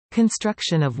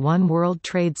Construction of One World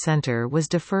Trade Center was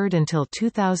deferred until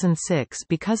 2006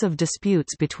 because of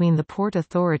disputes between the Port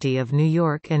Authority of New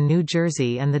York and New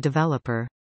Jersey and the developer.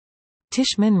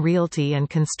 Tishman Realty and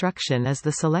Construction is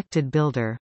the selected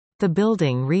builder. The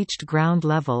building reached ground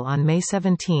level on May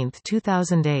 17,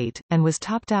 2008, and was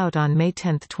topped out on May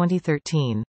 10,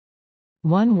 2013.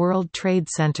 One World Trade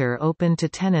Center opened to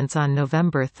tenants on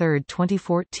November 3,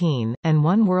 2014, and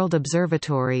One World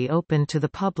Observatory opened to the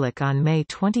public on May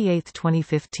 28,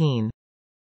 2015.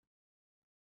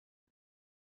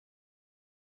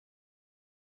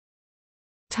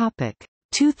 Topic: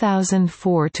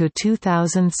 2004 to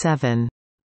 2007.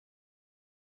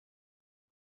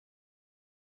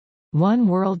 One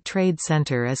World Trade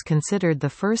Center is considered the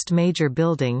first major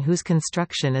building whose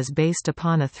construction is based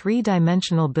upon a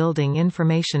three-dimensional building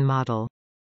information model.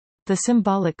 The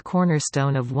symbolic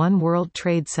cornerstone of One World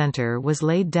Trade Center was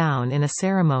laid down in a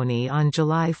ceremony on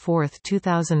July 4,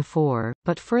 2004,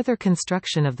 but further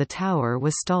construction of the tower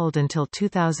was stalled until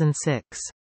 2006.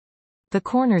 The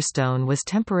cornerstone was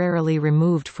temporarily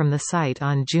removed from the site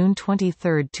on June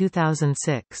 23,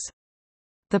 2006.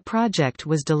 The project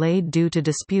was delayed due to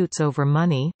disputes over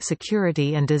money,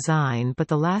 security and design, but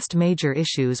the last major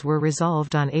issues were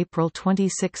resolved on April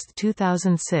 26,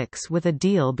 2006 with a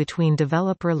deal between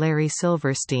developer Larry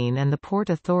Silverstein and the Port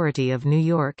Authority of New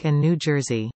York and New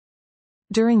Jersey.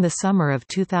 During the summer of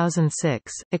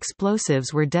 2006,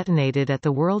 explosives were detonated at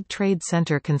the World Trade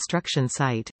Center construction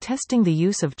site, testing the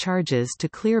use of charges to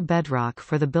clear bedrock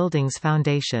for the building's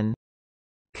foundation.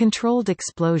 Controlled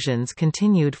explosions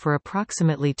continued for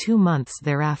approximately 2 months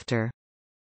thereafter.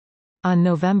 On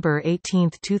November 18,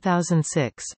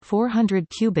 2006, 400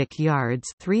 cubic yards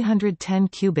 (310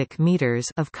 cubic meters)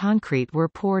 of concrete were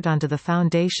poured onto the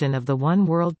foundation of the One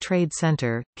World Trade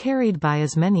Center, carried by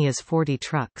as many as 40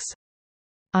 trucks.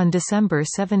 On December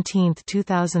 17,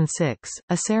 2006,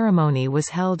 a ceremony was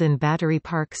held in Battery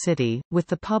Park City, with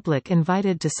the public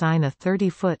invited to sign a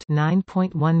 30-foot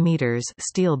 (9.1 meters)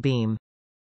 steel beam.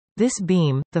 This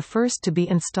beam, the first to be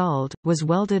installed, was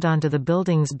welded onto the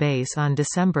building's base on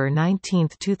December 19,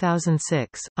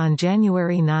 2006. On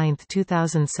January 9,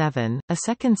 2007, a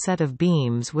second set of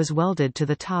beams was welded to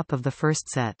the top of the first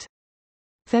set.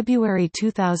 February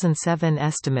 2007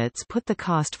 estimates put the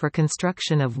cost for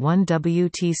construction of one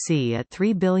WTC at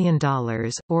 $3 billion,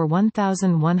 or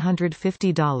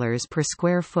 $1,150 per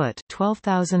square foot,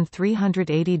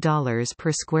 $12,380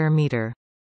 per square meter.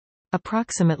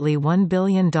 Approximately $1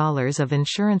 billion of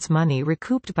insurance money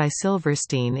recouped by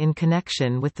Silverstein in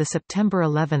connection with the September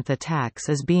 11 attacks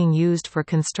is being used for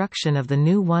construction of the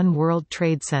new One World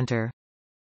Trade Center.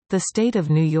 The state of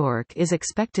New York is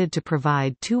expected to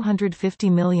provide $250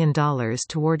 million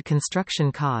toward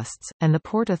construction costs, and the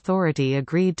Port Authority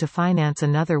agreed to finance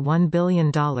another $1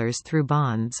 billion through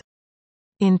bonds.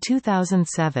 In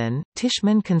 2007,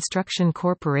 Tishman Construction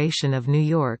Corporation of New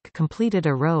York completed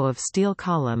a row of steel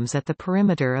columns at the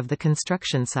perimeter of the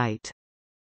construction site.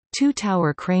 2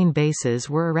 tower crane bases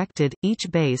were erected,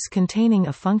 each base containing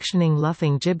a functioning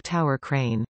luffing jib tower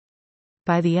crane.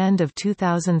 By the end of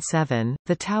 2007,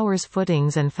 the tower's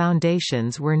footings and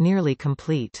foundations were nearly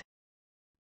complete.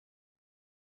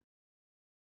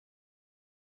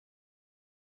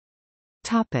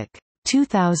 Topic: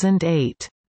 2008.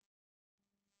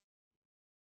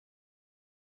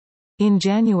 In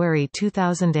January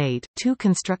 2008, 2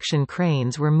 construction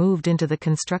cranes were moved into the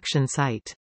construction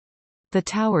site. The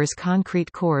tower's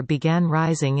concrete core began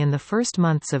rising in the first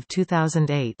months of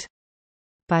 2008.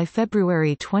 By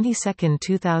February 22,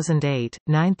 2008,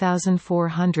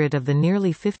 9,400 of the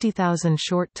nearly 50,000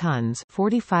 short tons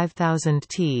 (45,000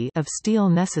 t) of steel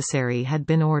necessary had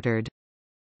been ordered.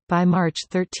 By March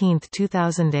 13,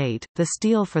 2008, the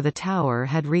steel for the tower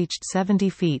had reached 70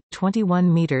 feet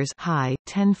 (21 meters) high,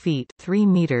 10 feet (3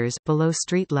 meters) below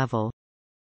street level.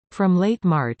 From late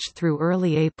March through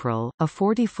early April, a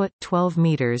 40-foot (12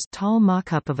 meters) tall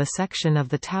mock-up of a section of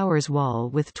the tower's wall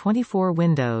with 24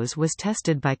 windows was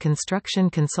tested by Construction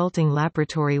Consulting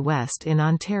Laboratory West in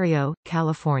Ontario,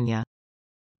 California.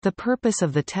 The purpose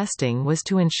of the testing was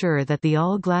to ensure that the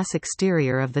all-glass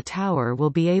exterior of the tower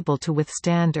will be able to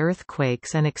withstand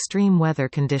earthquakes and extreme weather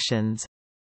conditions.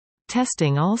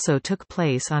 Testing also took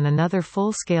place on another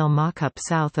full-scale mock-up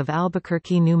south of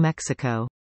Albuquerque, New Mexico.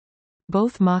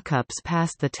 Both mock-ups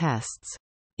passed the tests.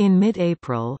 In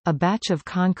mid-April, a batch of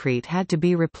concrete had to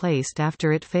be replaced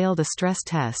after it failed a stress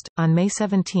test. On May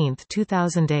 17,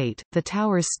 2008, the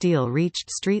tower's steel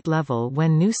reached street level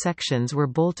when new sections were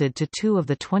bolted to 2 of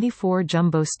the 24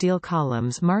 jumbo steel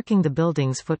columns marking the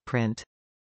building's footprint.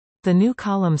 The new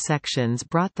column sections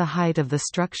brought the height of the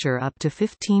structure up to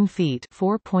 15 feet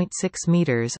 (4.6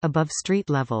 meters) above street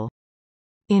level.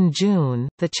 In June,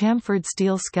 the chamfered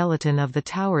steel skeleton of the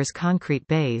tower's concrete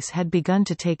base had begun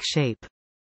to take shape.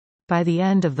 By the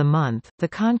end of the month, the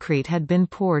concrete had been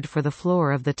poured for the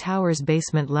floor of the tower's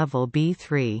basement level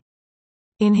B3.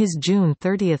 In his June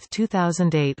 30,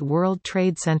 2008 World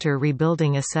Trade Center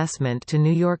rebuilding assessment to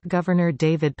New York Governor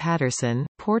David Paterson,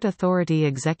 Port Authority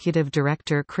Executive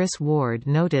Director Chris Ward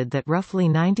noted that roughly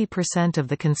 90% of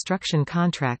the construction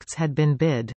contracts had been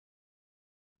bid.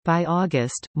 By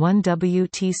August, 1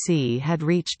 WTC had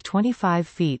reached 25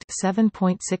 feet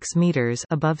 (7.6 meters)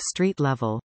 above street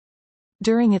level.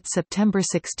 During its September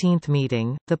 16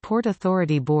 meeting, the Port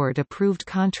Authority Board approved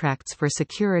contracts for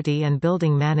security and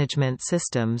building management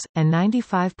systems, and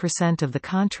 95% of the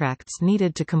contracts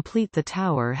needed to complete the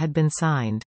tower had been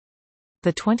signed.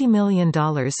 The $20 million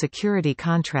security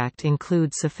contract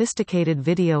includes sophisticated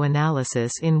video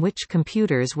analysis in which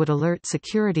computers would alert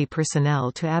security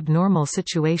personnel to abnormal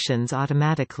situations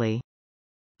automatically.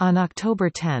 On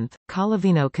October 10,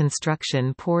 Colavino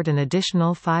Construction poured an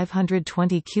additional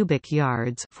 520 cubic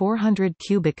yards (400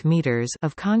 cubic meters)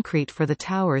 of concrete for the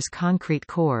tower's concrete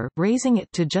core, raising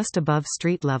it to just above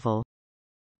street level.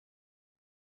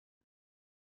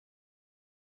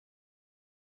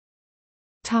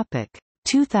 Topic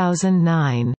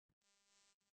 2009.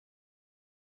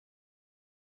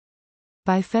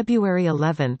 By February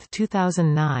 11,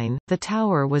 2009, the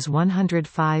tower was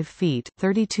 105 feet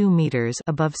 (32 meters)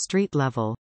 above street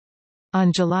level.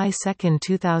 On July 2,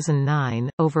 2009,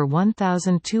 over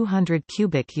 1,200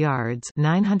 cubic yards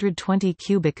 (920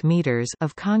 cubic meters)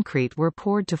 of concrete were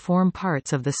poured to form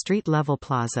parts of the street-level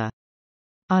plaza.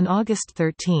 On August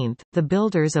 13, the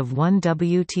builders of 1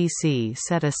 WTC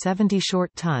set a 70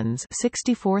 short tons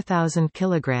 (64,000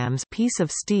 kilograms) piece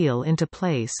of steel into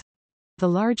place, the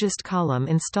largest column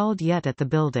installed yet at the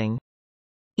building.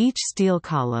 Each steel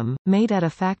column, made at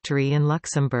a factory in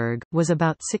Luxembourg, was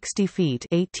about 60 feet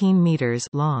 (18 meters)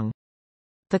 long.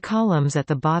 The columns at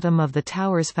the bottom of the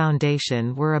tower's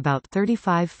foundation were about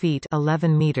 35 feet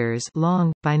 (11 meters)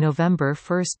 long. By November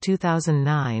 1,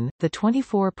 2009, the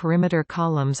 24 perimeter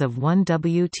columns of 1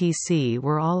 WTC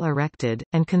were all erected,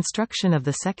 and construction of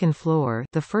the second floor,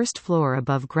 the first floor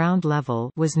above ground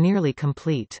level, was nearly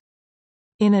complete.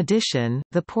 In addition,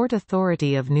 the Port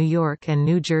Authority of New York and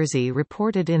New Jersey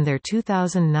reported in their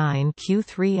 2009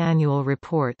 Q3 annual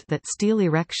report that steel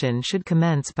erection should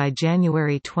commence by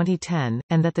January 2010,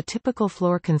 and that the typical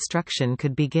floor construction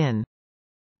could begin.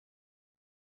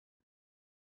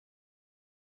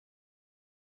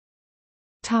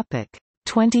 Topic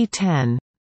 2010.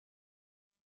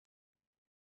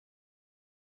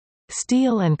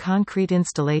 Steel and concrete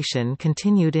installation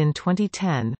continued in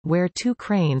 2010, where 2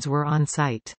 cranes were on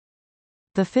site.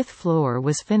 The 5th floor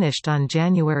was finished on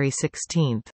January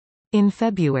 16. In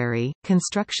February,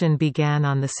 construction began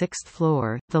on the 6th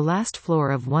floor, the last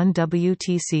floor of 1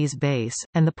 WTC's base,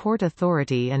 and the Port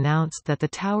Authority announced that the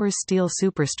tower's steel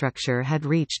superstructure had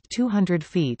reached 200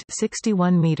 feet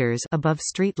 (61 meters) above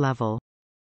street level.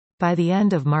 By the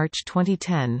end of March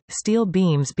 2010, steel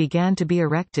beams began to be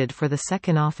erected for the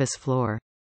second office floor.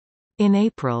 In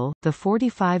April, the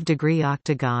 45-degree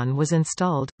octagon was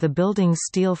installed, the building's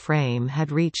steel frame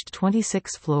had reached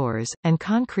 26 floors, and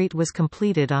concrete was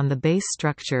completed on the base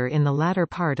structure in the latter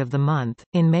part of the month.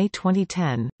 In May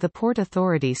 2010, the Port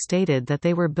Authority stated that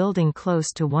they were building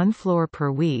close to 1 floor per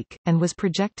week, and was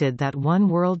projected that 1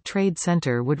 World Trade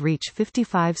Center would reach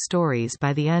 55 stories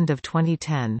by the end of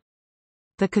 2010.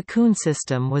 The cocoon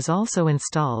system was also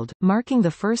installed, marking the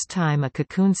first time a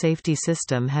cocoon safety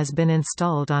system has been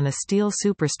installed on a steel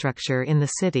superstructure in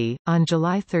the city. On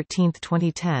July 13,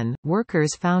 2010,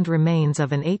 workers found remains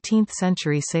of an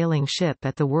 18th-century sailing ship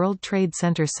at the World Trade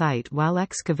Center site while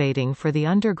excavating for the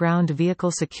underground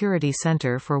vehicle security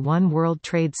center for 1 World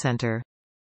Trade Center.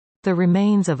 The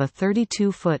remains of a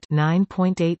 32-foot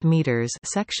 (9.8 meters)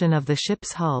 section of the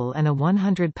ship's hull and a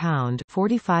 100-pound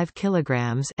 (45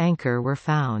 kilograms) anchor were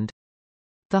found.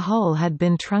 The hull had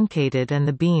been truncated and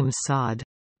the beams sawed.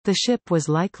 The ship was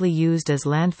likely used as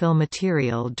landfill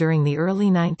material during the early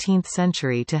 19th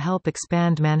century to help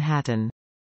expand Manhattan.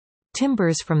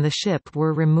 Timbers from the ship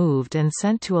were removed and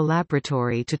sent to a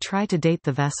laboratory to try to date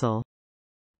the vessel.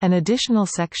 An additional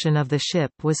section of the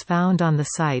ship was found on the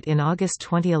site in August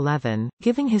 2011,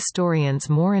 giving historians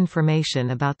more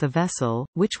information about the vessel,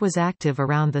 which was active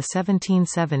around the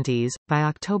 1770s. By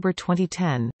October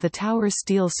 2010, the tower's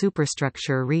steel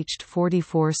superstructure reached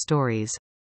 44 stories.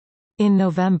 In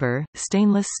November,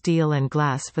 stainless steel and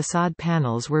glass facade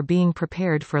panels were being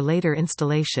prepared for later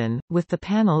installation, with the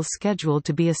panels scheduled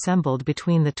to be assembled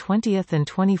between the 20th and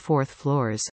 24th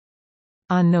floors.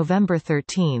 On November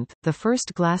 13, the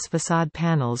first glass facade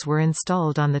panels were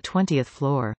installed on the 20th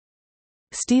floor.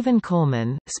 Stephen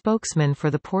Coleman, spokesman for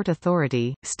the Port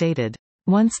Authority, stated,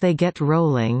 "Once they get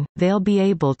rolling, they'll be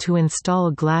able to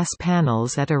install glass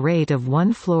panels at a rate of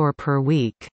 1 floor per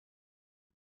week."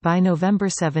 By November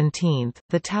 17,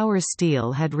 the tower's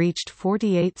steel had reached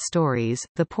 48 stories.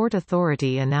 The Port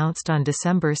Authority announced on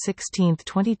December 16,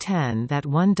 2010 that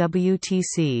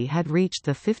 1WTC had reached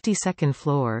the 52nd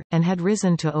floor, and had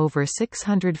risen to over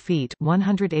 600 feet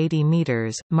 180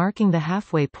 meters, marking the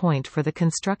halfway point for the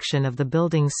construction of the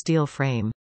building's steel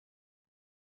frame.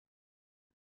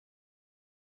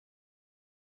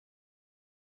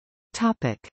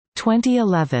 Topic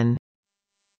 2011.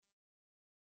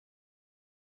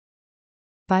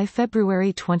 By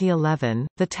February 2011,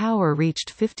 the tower reached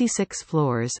 56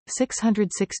 floors,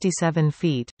 667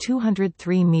 feet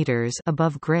 203 meters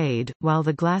above grade, while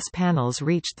the glass panels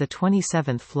reached the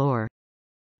 27th floor.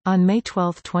 On May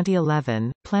 12,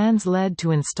 2011, plans led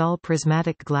to install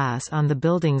prismatic glass on the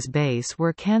building's base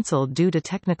were cancelled due to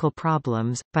technical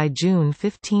problems. By June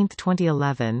 15,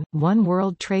 2011, One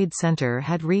World Trade Center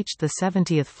had reached the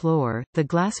 70th floor, the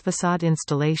glass facade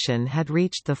installation had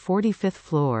reached the 45th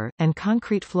floor, and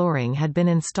concrete flooring had been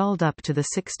installed up to the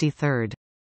 63rd.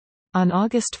 On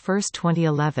August 1,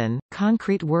 2011,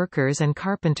 concrete workers and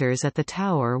carpenters at the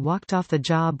tower walked off the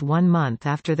job 1 month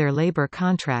after their labor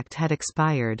contract had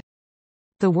expired.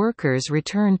 The workers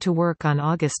returned to work on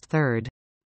August 3.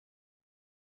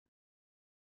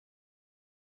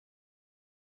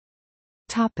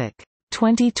 Topic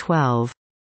 2012.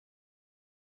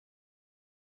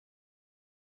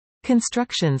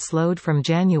 Construction slowed from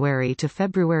January to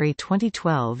February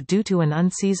 2012 due to an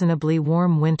unseasonably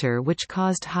warm winter which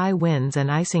caused high winds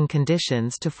and icing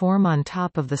conditions to form on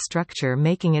top of the structure,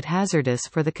 making it hazardous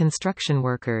for the construction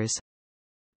workers.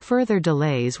 Further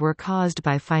delays were caused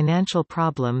by financial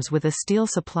problems with a steel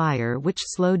supplier which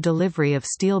slowed delivery of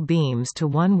steel beams to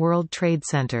One World Trade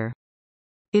Center.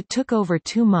 It took over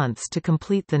 2 months to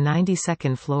complete the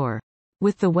 92nd floor.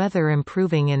 With the weather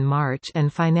improving in March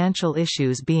and financial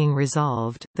issues being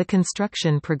resolved, the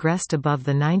construction progressed above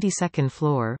the 92nd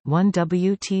floor.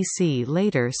 1WTC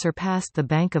later surpassed the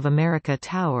Bank of America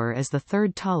Tower as the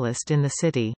third tallest in the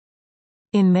city.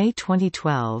 In May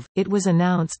 2012, it was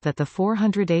announced that the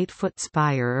 408-foot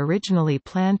spire originally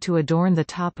planned to adorn the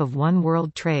top of One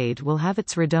World Trade will have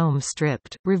its radome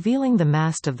stripped, revealing the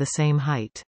mast of the same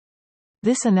height.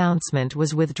 This announcement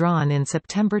was withdrawn in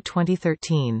September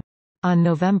 2013. On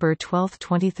November 12,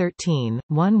 2013,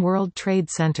 One World Trade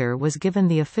Center was given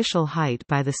the official height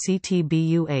by the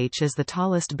CTBUH as the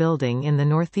tallest building in the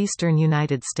northeastern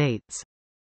United States.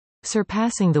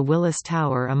 Surpassing the Willis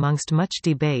Tower amongst much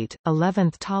debate,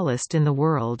 11th tallest in the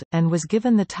world, and was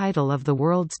given the title of the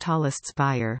world's tallest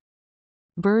spire.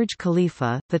 Burj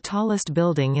Khalifa, the tallest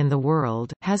building in the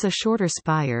world, has a shorter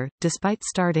spire, despite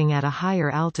starting at a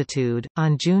higher altitude.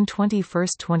 On June 21,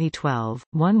 2012,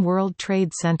 One World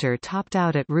Trade Center topped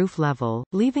out at roof level,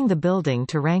 leaving the building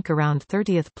to rank around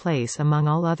 30th place among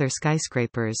all other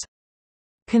skyscrapers.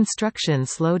 Construction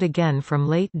slowed again from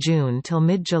late June till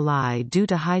mid-July due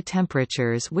to high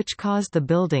temperatures which caused the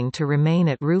building to remain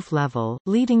at roof level,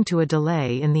 leading to a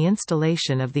delay in the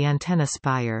installation of the antenna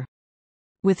spire.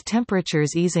 With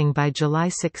temperatures easing by July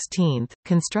 16,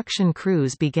 construction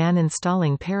crews began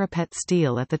installing parapet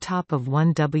steel at the top of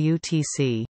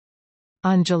 1WTC.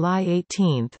 On July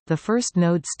 18, the first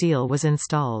node steel was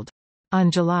installed. On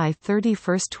July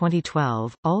 31,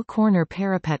 2012, all corner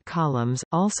parapet columns,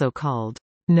 also called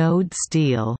node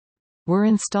steel, were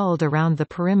installed around the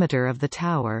perimeter of the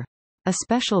tower. A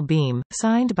special beam,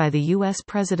 signed by the U.S.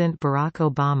 President Barack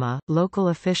Obama, local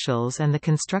officials and the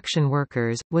construction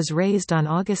workers, was raised on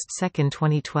August 2,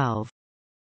 2012.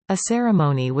 A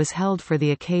ceremony was held for the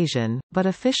occasion, but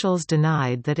officials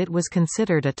denied that it was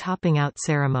considered a topping-out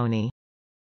ceremony.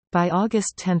 By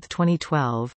August 10,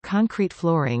 2012, concrete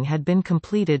flooring had been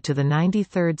completed to the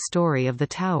 93rd story of the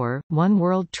tower. One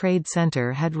World Trade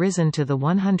Center had risen to the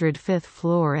 105th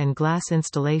floor and glass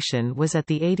installation was at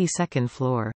the 82nd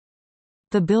floor.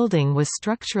 The building was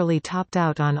structurally topped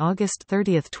out on August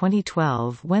 30,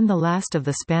 2012 when the last of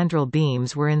the spandrel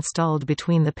beams were installed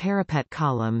between the parapet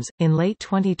columns. In late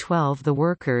 2012 the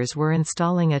workers were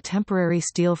installing a temporary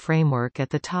steel framework at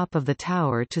the top of the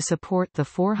tower to support the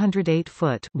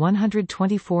 408-foot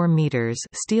 (124 meters)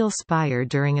 steel spire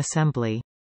during assembly.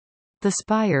 The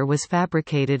spire was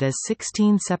fabricated as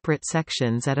 16 separate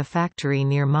sections at a factory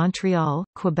near Montreal,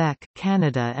 Quebec,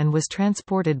 Canada and was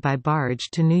transported by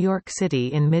barge to New York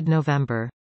City in mid-November.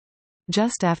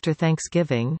 Just after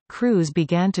Thanksgiving, crews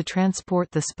began to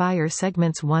transport the spire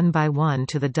segments one by one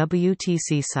to the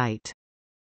WTC site.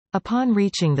 Upon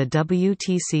reaching the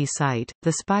WTC site,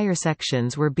 the spire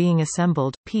sections were being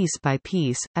assembled, piece by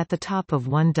piece, at the top of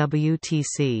one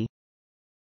WTC.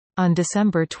 On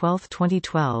December 12,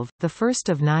 2012, the first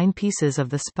of 9 pieces of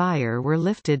the spire were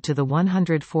lifted to the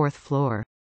 104th floor.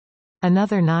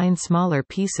 Another 9 smaller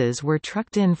pieces were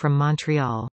trucked in from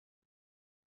Montreal.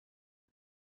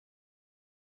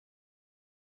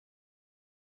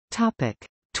 Topic: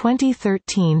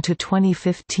 2013 to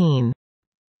 2015.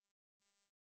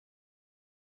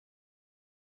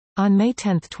 On May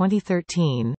 10,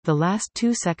 2013, the last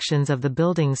 2 sections of the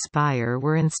building's spire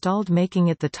were installed, making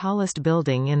it the tallest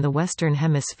building in the Western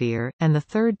Hemisphere, and the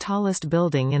 3rd tallest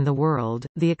building in the world.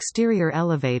 The exterior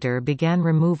elevator began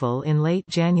removal in late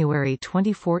January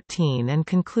 2014 and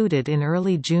concluded in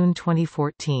early June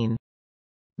 2014.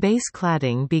 Base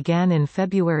cladding began in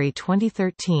February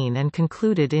 2013 and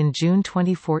concluded in June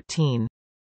 2014.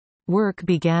 Work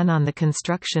began on the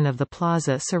construction of the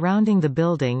plaza surrounding the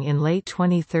building in late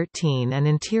 2013 and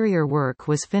interior work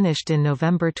was finished in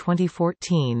November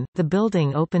 2014. The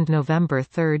building opened November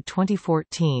 3,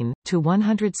 2014, to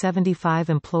 175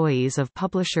 employees of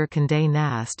publisher Condé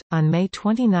Nast. On May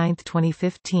 29,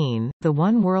 2015, the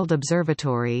One World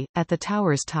Observatory, at the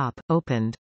tower's top,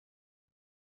 opened.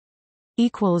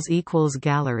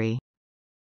 Gallery